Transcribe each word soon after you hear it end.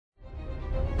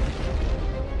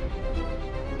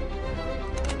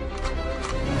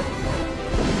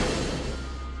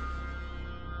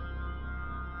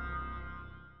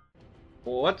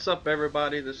What's up,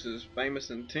 everybody? This is Famous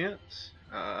Intense.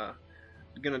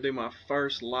 Gonna do my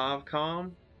first live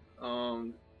com.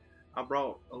 I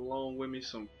brought along with me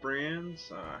some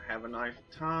friends. Have a nice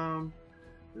time.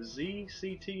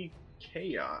 ZCT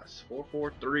Chaos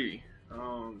 443.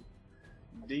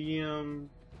 DM.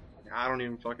 I don't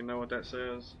even fucking know what that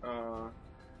says.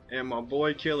 And my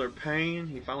boy Killer Pain.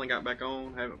 He finally got back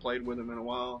on. Haven't played with him in a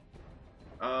while.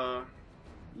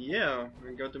 Yeah, I'm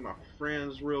gonna go through my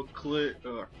friends real quick.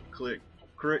 Fuck,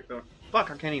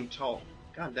 I can't even talk.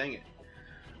 God dang it.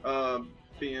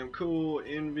 BM Cool,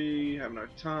 Envy, Have No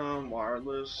Time,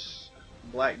 Wireless,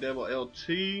 Black Devil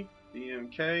LT,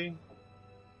 BMK,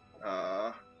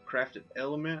 Crafted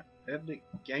Element, EpTic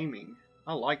Gaming.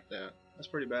 I like that. That's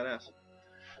pretty badass.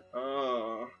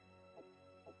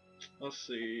 Let's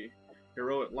see.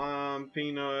 Heroic Lime,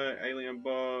 Peanut, Alien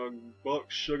Bug, Buck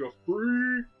Sugar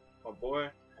Free, my boy.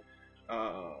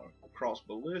 Cross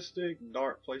Ballistic,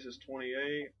 Dark Places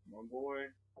 28, my boy.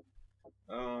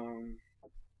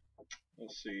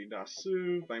 Let's see,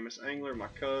 Dasu, Famous Angler, my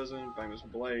cousin, Famous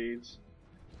Blades,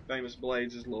 his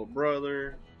little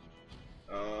brother.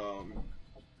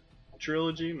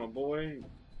 Trilogy, my boy.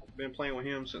 Been playing with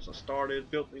him since I started.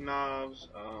 Filthy Knives,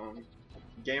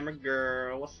 Gamer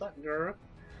Girl, what's up, girl?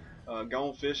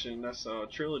 Gone Fishing, that's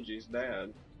Trilogy's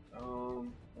dad.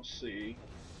 Let's see,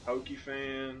 Hokey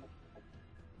Fan.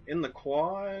 In the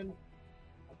Quad,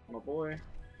 my boy.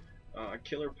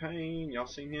 Killer Pain, y'all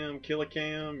seen him? Killer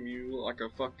Cam, you look like a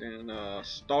fucking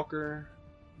stalker.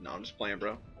 No, I'm just playing,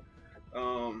 bro.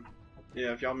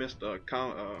 Yeah, if y'all missed the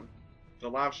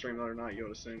live stream the other night, you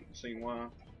would have seen why.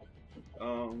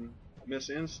 Miss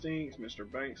Instincts, Mr.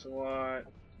 Banks a lot.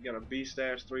 You got a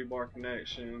B-Stash 3-bar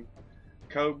connection.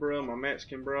 Cobra, my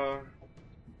Mexican bro.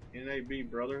 NAB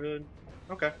Brotherhood.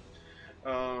 Okay.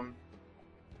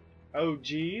 Oh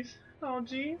geez,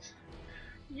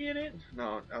 get it?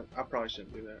 No, I probably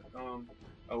shouldn't do that.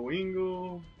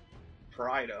 Oingle,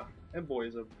 Prida, that boy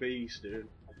is a beast, dude.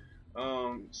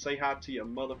 Say hi to your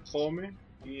mother for me,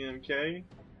 EMK.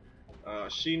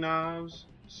 She Knives,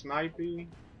 Snipey,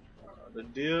 the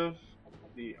Div,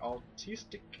 the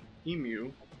Autistic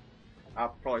Emu. I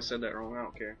probably said that wrong. I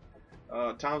don't care.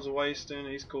 Times of Wasting,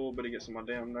 he's cool, but he gets on my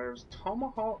damn nerves.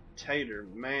 Tomahawk Tater,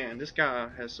 man, this guy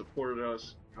has supported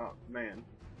us. Oh man,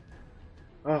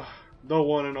 the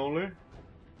one and only.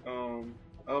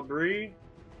 Bree,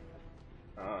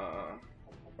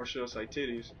 or should I say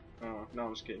titties? No,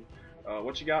 I'm just kidding.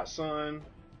 What you got, son?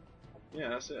 Yeah,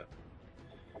 that's it.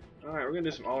 All right, we're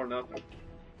gonna do some all or nothing.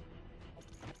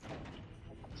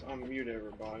 Let's unmute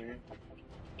everybody.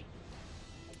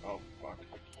 Oh fuck.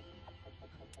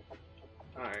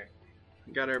 All right,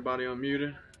 got everybody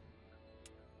unmuted.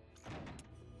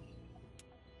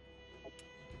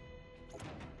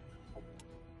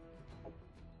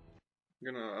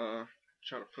 I'm gonna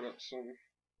try to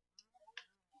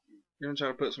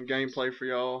put some gameplay for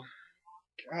y'all.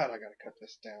 God, I gotta cut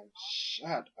this down.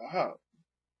 Shut up.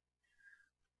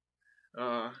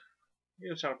 I'm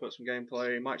gonna try to put some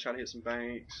gameplay. Might try to hit some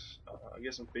banks,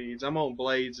 get some feeds. I'm on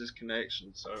Blades'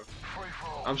 connection, so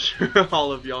I'm sure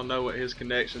all of y'all know what his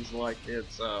connection's like.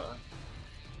 It's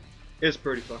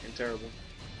pretty fucking terrible,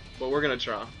 but we're gonna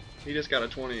try. He just got a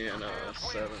 20 and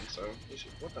 7, so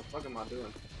what the fuck am I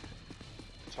doing?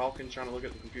 Talking, trying to look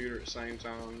at the computer at the same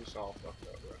time. It's all fucked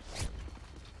up,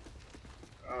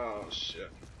 bro. Oh shit.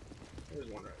 There's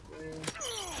one right there.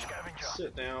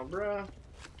 Sit down, bruh.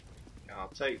 I'll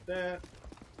take that.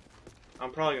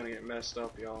 I'm probably gonna get messed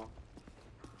up, y'all.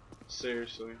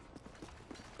 Seriously.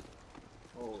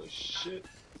 Holy shit.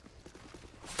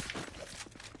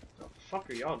 The fuck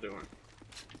are y'all doing?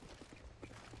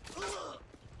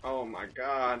 Oh my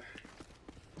god.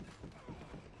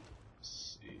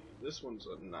 This one's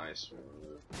a nice one.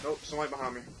 Nope, somebody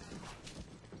behind me.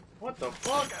 What the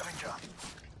fuck?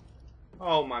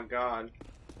 Oh my god.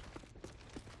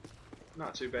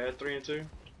 Not too bad. 3 and 2.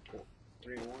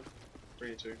 3 and 1. 3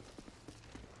 and 2.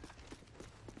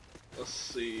 Let's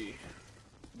see.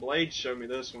 Blade showed me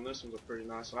this one. This one's a pretty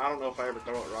nice one. I don't know if I ever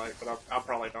throw it right, but I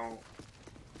probably don't.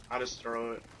 I just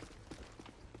throw it.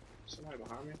 Somebody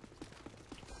behind me?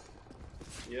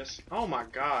 Yes. Oh my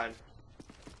god.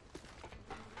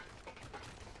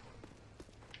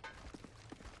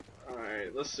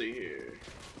 Alright, let's see here.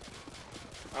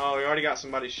 Oh, we already got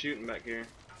somebody shooting back here.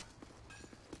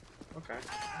 Okay.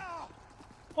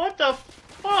 What the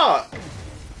fuck?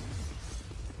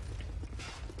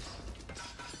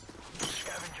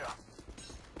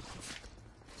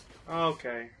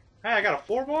 Okay. Hey, I got a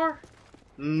 4-bar?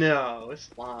 No, it's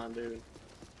fine, dude.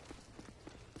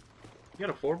 You got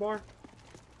a 4-bar?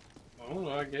 Oh,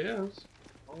 I guess.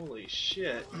 Holy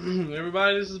shit.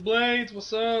 Everybody, this is Blades.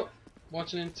 What's up?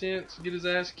 Watching Intense get his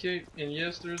ass kicked. And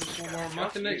yes, there is a full bar. My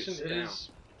connection is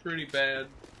pretty bad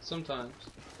sometimes.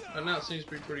 Right now it seems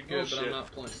to be pretty good, but I'm not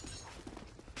playing.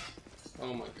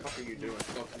 Oh my god. What are you doing?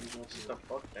 Sit the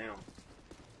fuck down.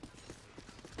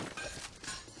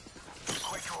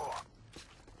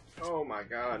 Oh my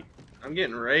god. I'm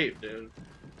getting raped, dude.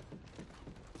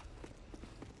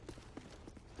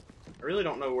 I really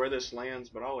don't know where this lands,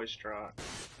 but I always try.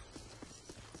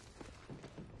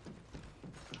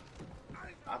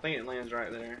 I think it lands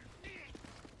right there.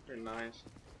 Very nice.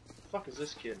 What the fuck is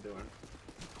this kid doing?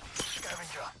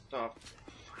 Oh,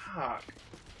 fuck.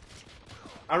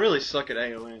 I really suck at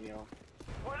AON, y'all.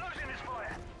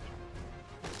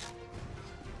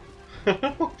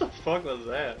 What the fuck was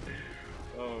that?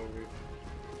 Oh,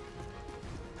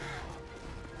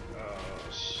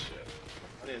 shit.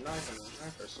 I did a knife in the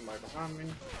knife. There's somebody behind me.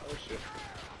 Oh shit.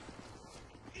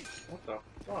 What the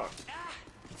fuck?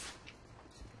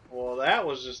 Well, that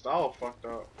was just all fucked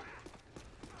up.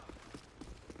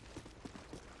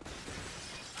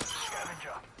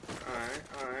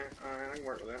 Alright, I can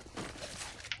work with that.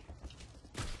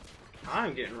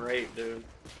 I'm getting raped, dude.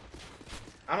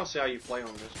 I don't see how you play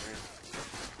on this,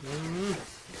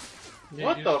 man.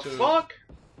 What the fuck?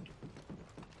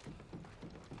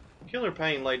 Killer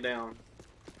Pain laid down.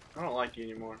 I don't like you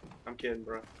anymore. I'm kidding,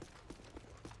 bro.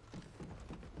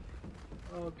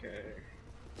 Okay.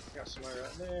 Got somebody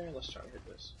right there. Let's try to hit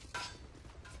this.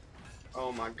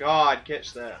 Oh my god,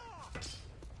 catch that.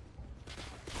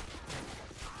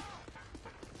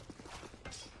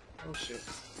 Oh shit.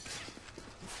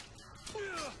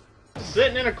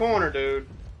 Sitting in a corner, dude.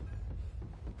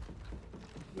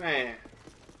 Man.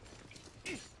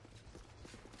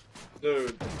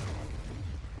 Dude.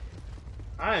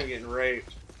 I am getting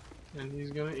raped. And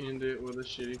he's gonna end it with a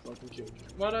shitty fucking kill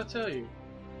cam. What'd I tell you?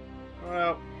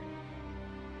 Well,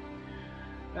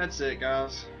 that's it,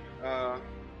 guys. I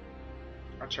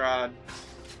tried.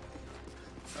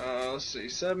 Let's see,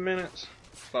 7 minutes.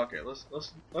 Fuck it.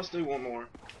 Let's do one more.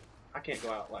 I can't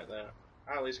go out like that.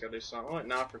 I at least gotta do something. I went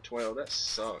 9 for 12. That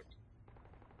sucked.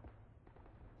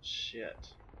 Shit.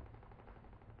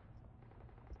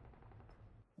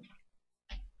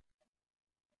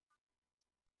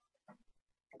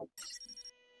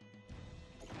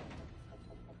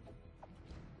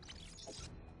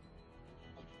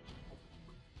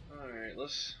 Alright,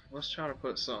 let's try to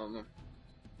put something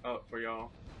up for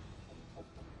y'all.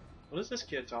 What is this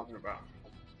kid talking about?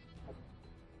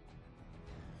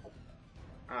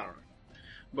 I don't know.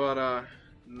 But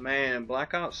man,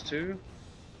 Black Ops 2?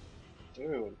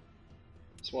 Dude.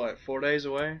 It's what, 4 days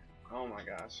away? Oh my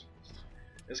gosh.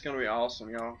 It's gonna be awesome,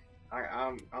 y'all.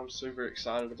 I'm super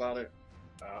excited about it.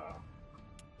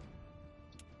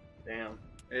 Damn.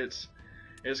 It's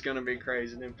gonna be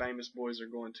crazy. Them famous boys are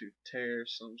going to tear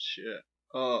some shit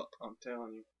up, I'm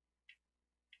telling you.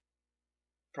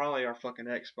 Probably our fucking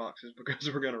Xboxes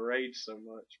because we're gonna rage so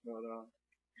much, but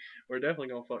we're definitely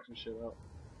gonna fuck some shit up.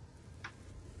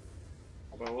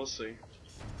 But we'll see.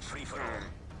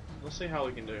 We'll see how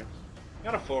we can do.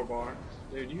 Got a 4-bar.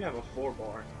 Dude, you have a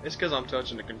 4-bar. It's because I'm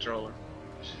touching the controller.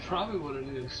 It's probably what it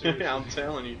is, seriously. I'm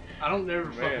telling you. I don't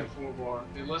never fucking 4-bar.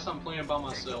 Unless I'm playing by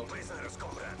myself.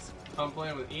 If I'm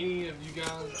playing with any of you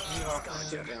guys, any of our friends,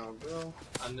 sit down, bro.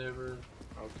 I never...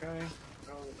 Okay.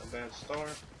 Oh, a bad start.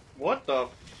 What the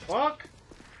fuck?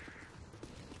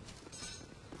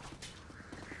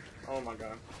 Oh my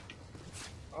god.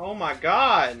 Oh my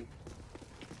god!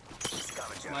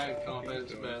 My combat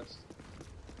is best.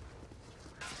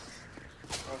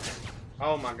 Okay.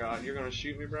 Oh my god, you're gonna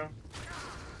shoot me, bro?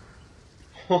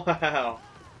 Wow.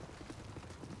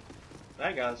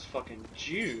 That guy's fucking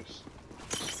juice.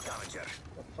 Where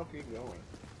the fuck are you going?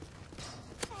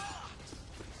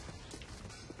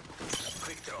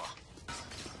 Quick draw.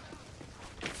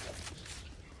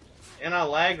 And I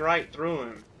lagged right through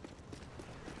him.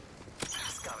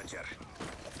 Scavenger.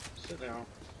 Sit down.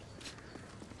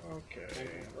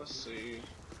 Okay, let's see.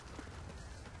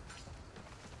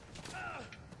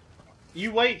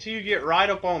 You wait till you get right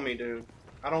up on me, dude.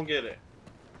 I don't get it.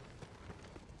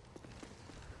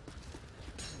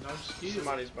 No excuse.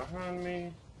 Somebody's behind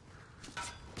me.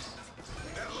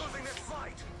 They're losing this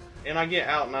fight. And I get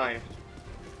out knifed.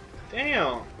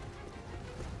 Damn.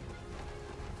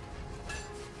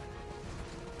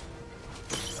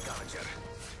 Scavenger.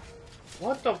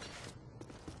 What the? Oh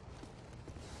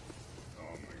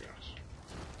my gosh.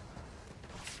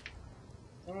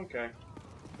 Okay.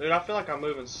 Dude, I feel like I'm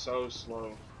moving so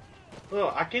slow.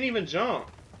 Look, I can't even jump.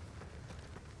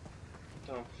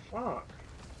 What the fuck?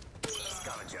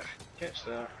 Scavenger. Catch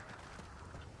that.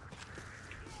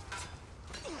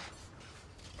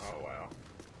 Oh wow.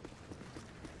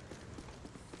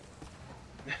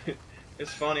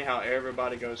 It's funny how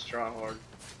everybody goes try hard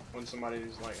when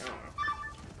somebody's like, I don't know.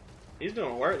 He's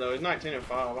doing work though. He's 19 and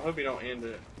 5. I hope he don't end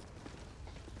it.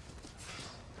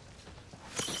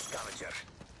 Scavenger.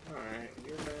 Alright,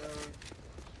 you're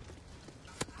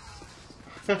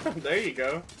down. There you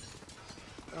go.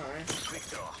 Alright. Quick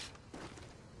draw.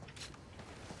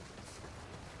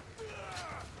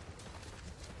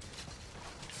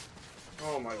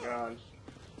 Oh my god.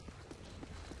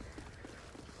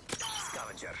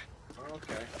 Scavenger.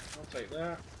 Okay, I'll take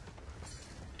that.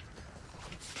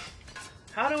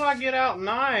 How do I get out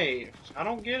knifed? I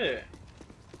don't get it.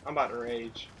 I'm about to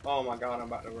rage. Oh my god, I'm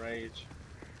about to rage.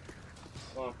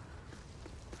 Well,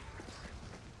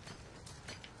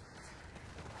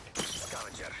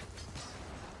 Scavenger.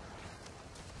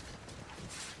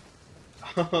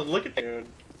 look at that dude.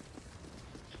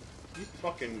 You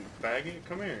fucking faggot.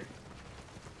 Come here.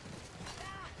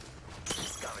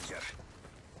 Scavenger.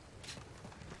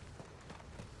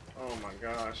 Oh my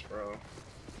gosh, bro.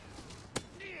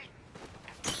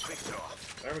 Quick draw.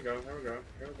 There we go, there we go,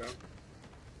 here we go.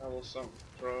 A little something,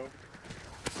 throw.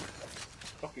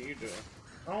 Fuck are you doing?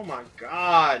 Oh my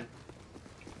god!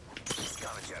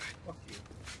 Scavenger. Fuck you.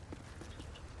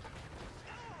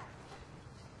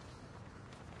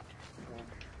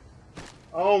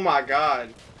 Oh my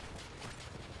god!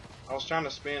 I was trying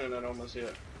to spin and it almost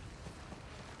hit.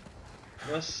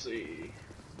 Let's see.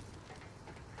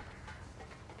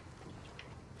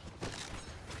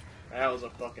 That was a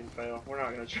fucking fail. We're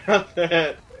not gonna try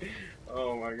that.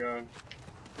 Oh my god.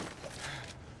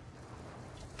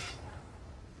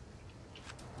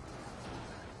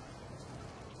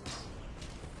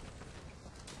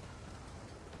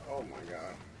 Oh my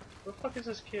god. What the fuck is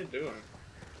this kid doing?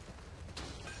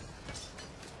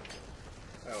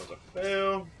 That was a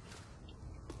fail.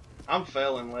 I'm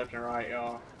failing left and right,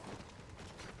 y'all.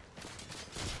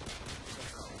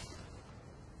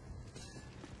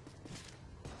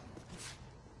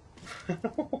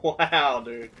 Wow,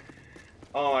 dude.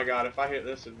 Oh my god, if I hit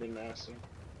this, it'd be nasty.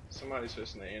 Somebody's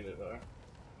fixing to end it, though.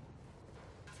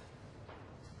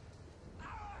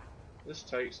 This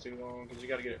takes too long, because you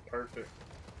gotta get it perfect.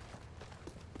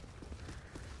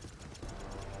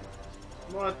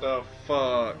 What the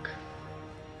fuck?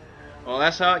 Well,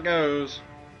 that's how it goes.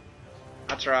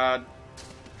 I tried.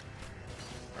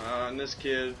 And this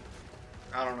kid,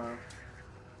 I don't know.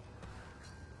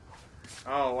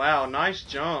 Oh wow, nice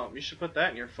jump. You should put that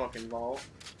in your fucking vault.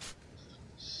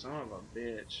 Son of a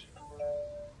bitch.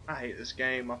 I hate this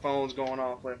game. My phone's going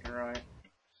off left and right.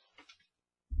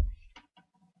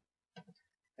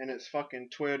 And it's fucking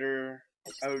Twitter,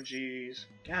 OGs.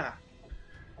 God.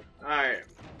 Alright.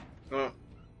 Well,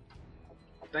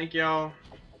 thank y'all.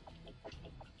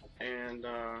 And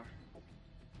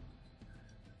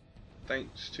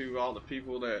thanks to all the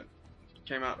people that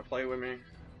came out to play with me.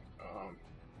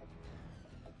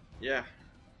 Yeah,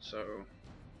 so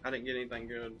I didn't get anything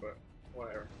good, but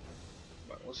whatever.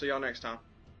 But we'll see y'all next time.